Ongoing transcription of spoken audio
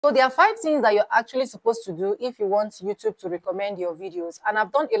So there are 5 things that you're actually supposed to do if you want YouTube to recommend your videos. And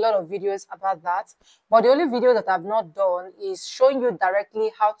I've done a lot of videos about that. But the only video that I've not done is showing you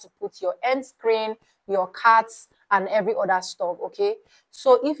directly how to put your end screen, your cards, and every other stuff, okay?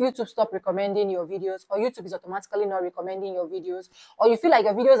 So if YouTube stop recommending your videos, or YouTube is automatically not recommending your videos, or you feel like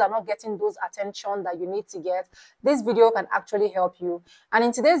your videos are not getting those attention that you need to get, this video can actually help you. And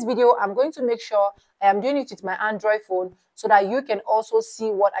in today's video, I'm going to make sure I am doing it with my Android phone so that you can also see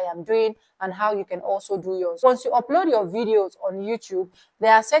what I am doing and how you can also do yours. Once you upload your videos on YouTube,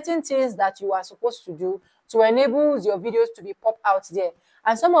 there are certain things that you are supposed to do to enable your videos to be popped out there.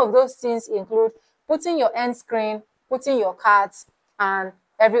 And some of those things include putting your end screen, putting your cards, and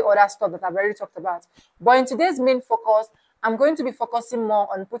every other stuff that I've already talked about. But in today's main focus, I'm going to be focusing more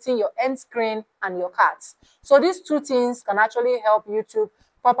on putting your end screen and your cards. So these 2 things can actually help YouTube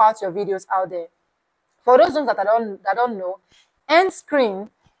pop out your videos out there. For those that don't know, end screen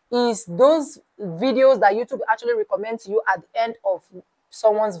is those videos that YouTube actually recommends to you at the end of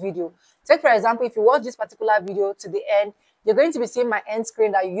someone's video. Take, for example, if you watch this particular video to the end, you're going to be seeing my end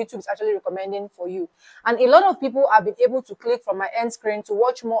screen that YouTube is actually recommending for you. And a lot of people have been able to click from my end screen to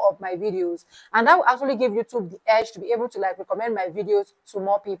watch more of my videos. And that will actually give YouTube the edge to be able to recommend my videos to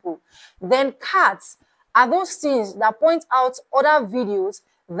more people. Then cards are those things that point out other videos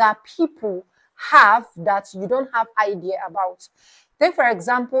that people have that you don't have idea about. Take, for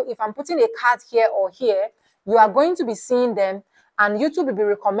example, if I'm putting a card here or here, you are going to be seeing them and YouTube will be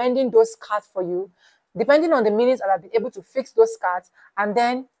recommending those cards for you, depending on the minutes that I've been able to fix those cards, and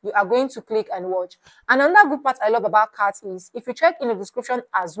then you are going to click and watch. And another good part I love about cards is if you check in the description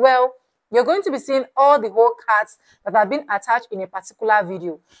as well, you're going to be seeing all the whole cards that have been attached in a particular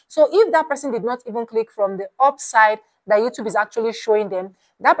video. So if that person did not even click from the upside that YouTube is actually showing them,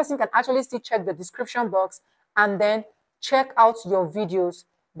 that person can actually still check the description box and then check out your videos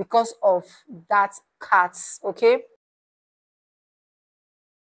because of that cards, okay?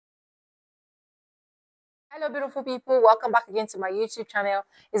 Hello beautiful people, welcome back again to my YouTube channel.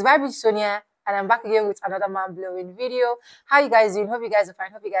 It's Vibe Sonia and I'm back again with another mind-blowing video. How you guys doing? Hope you guys are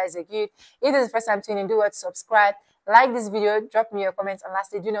fine, hope you guys are good. If this is the first time tuning in, do what, subscribe, like this video, drop me your comments, and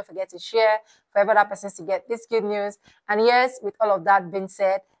lastly, do not forget to share for every other person to get this good news. And yes, with all of that being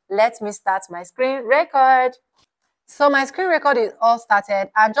said, let me start my screen record. So my screen record is all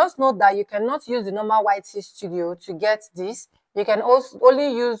started, and just note that you cannot use the normal YT Studio to get this. You can also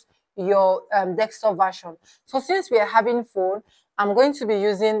only use your desktop version. So since we are having phone, I'm going to be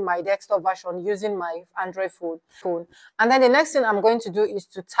using my desktop version using my Android phone. And then the next thing I'm going to do is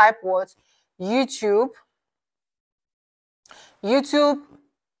to type what? YouTube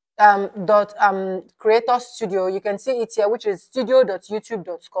creator studio. You can see it here, which is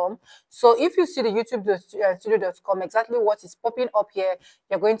studio.youtube.com. So if you see the youtube.studio.com, exactly what is popping up here,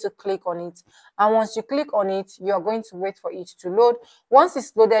 you're going to click on it. And once you click on it, you're going to wait for it to load. Once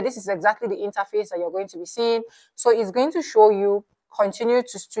it's loaded, this is exactly the interface that you're going to be seeing. So it's going to show you continue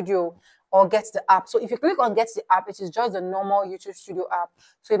to studio or get the app. So if you click on get the app, it is just the normal YouTube Studio app.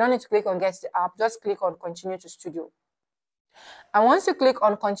 So you don't need to click on get the app, just click on continue to studio. And once you click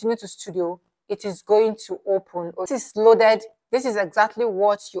on continue to studio, it is going to open. This is loaded. This is exactly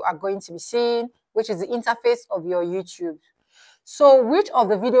what you are going to be seeing, which is the interface of your YouTube. So which of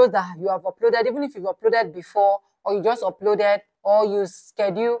the videos that you have uploaded, even if you've uploaded before, or you just uploaded, or you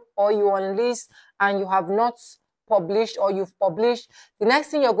schedule, or you unlist and you have not published, or you've published, the next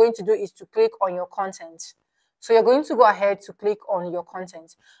thing you're going to do is to click on your content. So you're going to go ahead to click on your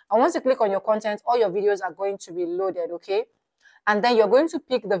content. And once you click on your content, all your videos are going to be loaded, okay? And then you're going to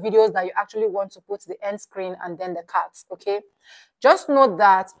pick the videos that you actually want to put the end screen and then the cards, okay? Just note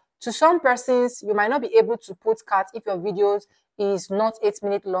that to some persons, you might not be able to put cards if your videos is not 8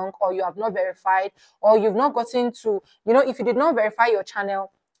 minutes long, or you have not verified, or you've not gotten to, if you did not verify your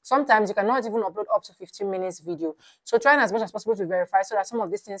channel, sometimes you cannot even upload up to 15 minutes video. So try as much as possible to verify so that some of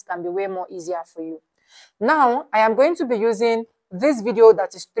these things can be way more easier for you. Now, I am going to be using this video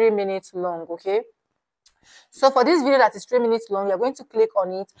that is 3 minutes long, okay? So for this video that is 3 minutes long, you're going to click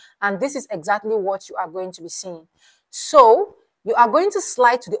on it, and this is exactly what you are going to be seeing. So you are going to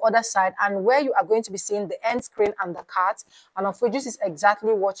slide to the other side, and where you are going to be seeing the end screen and the cards, and of which this is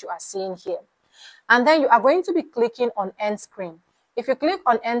exactly what you are seeing here. And then you are going to be clicking on end screen. If you click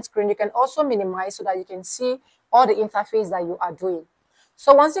on end screen, you can also minimize so that you can see all the interface that you are doing.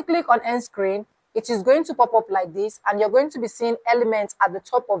 So once you click on end screen, it is going to pop up like this, and you're going to be seeing elements at the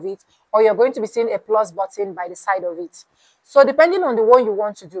top of it, or you're going to be seeing a plus button by the side of it. So depending on the one you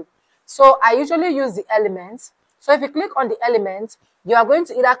want to do. So I usually use the elements. So if you click on the element, you are going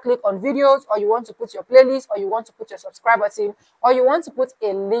to either click on videos, or you want to put your playlist, or you want to put your subscribe button, or you want to put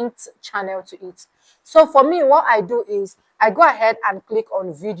a linked channel to it. So for me, what I do is I go ahead and click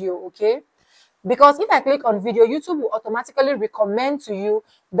on video, okay? Because if I click on video, YouTube will automatically recommend to you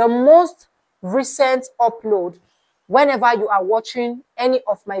the most recent upload whenever you are watching any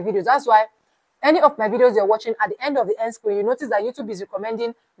of my videos. That's why any of my videos you're watching, at the end of the end screen, you notice that YouTube is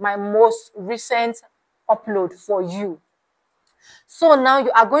recommending my most recent upload for you. So now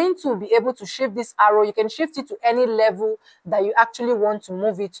you are going to be able to shift this arrow. You can shift it to any level that you actually want to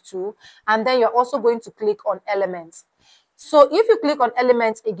move it to. And then you're also going to click on elements. So if you click on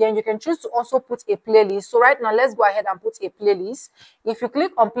elements again, you can choose to also put a playlist. So right now, let's go ahead and put a playlist. If you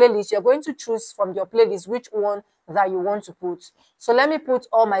click on playlist, you're going to choose from your playlist which one that you want to put. So let me put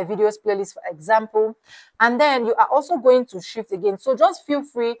all my videos playlist, for example. And then you are also going to shift again. So just feel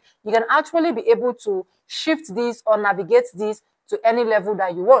free. You can actually be able to shift this or navigate this to any level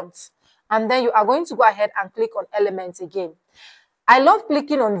that you want. And then you are going to go ahead and click on elements again. I love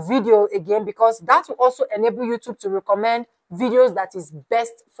clicking on video again because that will also enable YouTube to recommend videos that is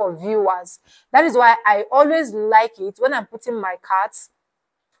best for viewers. That is why I always like it when I'm putting my cards,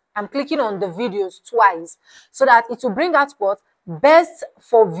 I'm clicking on the videos twice so that it will bring out what best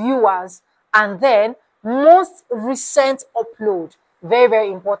for viewers and then most recent upload. Very,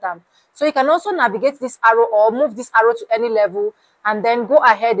 very important. So you can also navigate this arrow or move this arrow to any level and then go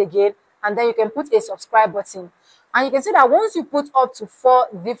ahead again, and then you can put a subscribe button. And you can see that once you put up to 4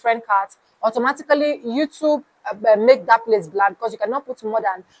 different cards, automatically YouTube make that place blank because you cannot put more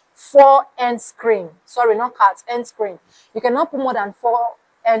than 4 end screen. Sorry, not cards, end screen. You cannot put more than 4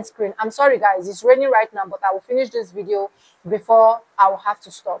 end screen. I'm sorry guys, it's raining right now, but I will finish this video before I will have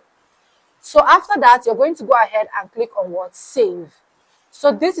to stop. So after that, you're going to go ahead and click on what? Save.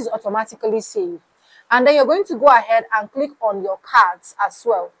 So this is automatically saved. And then you're going to go ahead and click on your cards as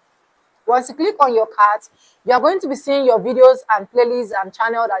well. Once you click on your cards, you are going to be seeing your videos and playlists and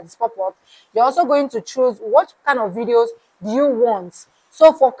channel that is pop up. You're also going to choose what kind of videos do you want.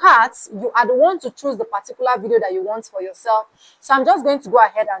 So for cards, you are the one to choose the particular video that you want for yourself. So I'm just going to go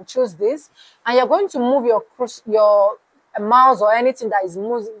ahead and choose this. And you're going to move your mouse or anything that is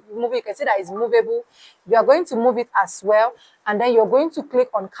moving. You can see that is movable. You are going to move it as well. And then you're going to click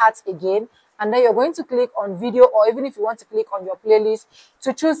on cards again. And then you're going to click on video, or even if you want to click on your playlist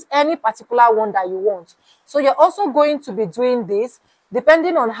to choose any particular one that you want. So you're also going to be doing this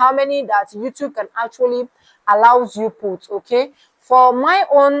depending on how many that YouTube can actually allows you put, okay? For my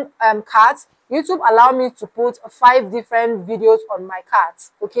own cards, YouTube allow me to put 5 different videos on my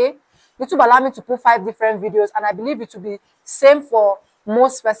cards, okay? YouTube allow me to put 5 different videos, and I believe it will be same for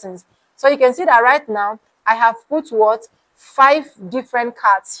most persons. So you can see that right now, I have put what? 5 different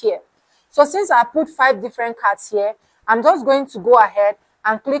cards here. So since I put 5 different cards here, I'm just going to go ahead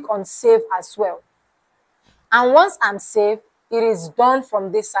and click on save as well. And once I'm saved, it is done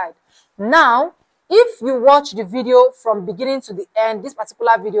from this side. Now, if you watch the video from beginning to the end, this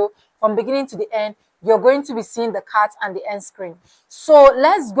particular video from beginning to the end, you're going to be seeing the cards and the end screen. So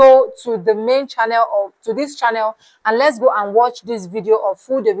let's go to the main channel or to this channel, and let's go and watch this video of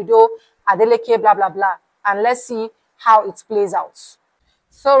Full Davido Adeleke blah blah blah, and let's see how it plays out.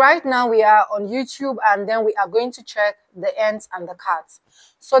 So right now we are on YouTube, and then we are going to check the ends and the cards.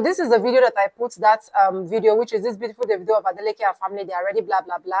 So this is the video that I put, that video, which is this beautiful video of Adeleke and family. They are ready, blah,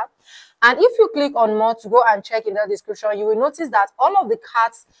 blah, blah. And if you click on more to go and check in the description, you will notice that all of the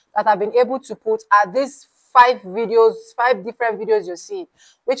cards that I've been able to put are these 5 videos, 5 different videos you see,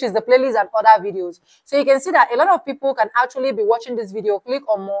 which is the playlist and other videos. So you can see that a lot of people can actually be watching this video, click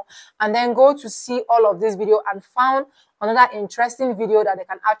on more, and then go to see all of this video and found another interesting video that they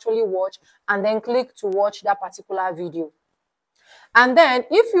can actually watch, and then click to watch that particular video. And then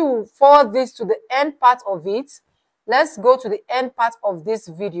if you forward this to the end part of it, let's go to the end part of this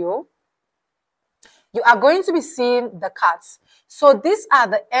video. You are going to be seeing the cards. So these are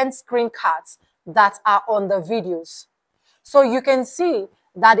the end screen cards that are on the videos. So you can see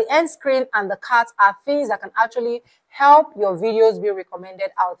that the end screen and the cards are things that can actually help your videos be recommended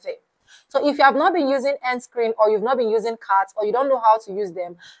out there. So if you have not been using end screen, or you've not been using cards, or you don't know how to use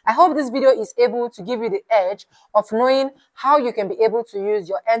them, I hope this video is able to give you the edge of knowing how you can be able to use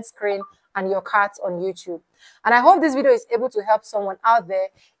your end screen and your cards on YouTube. And I hope this video is able to help someone out there.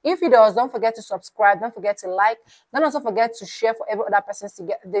 If it does, don't forget to subscribe, don't forget to like, don't also forget to share for every other person to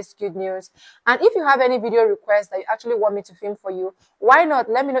get this good news. And if you have any video requests that you actually want me to film for you, why not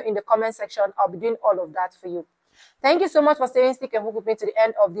let me know in the comment section. I'll be doing all of that for you. Thank you so much for staying stick and hook with me to the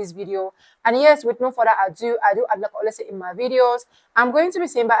end of this video. And yes, with no further ado, I'd like always say in my videos, I'm going to be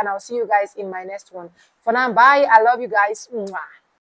saying bye, and I'll see you guys in my next one. For now, bye. I love you guys. Mwah.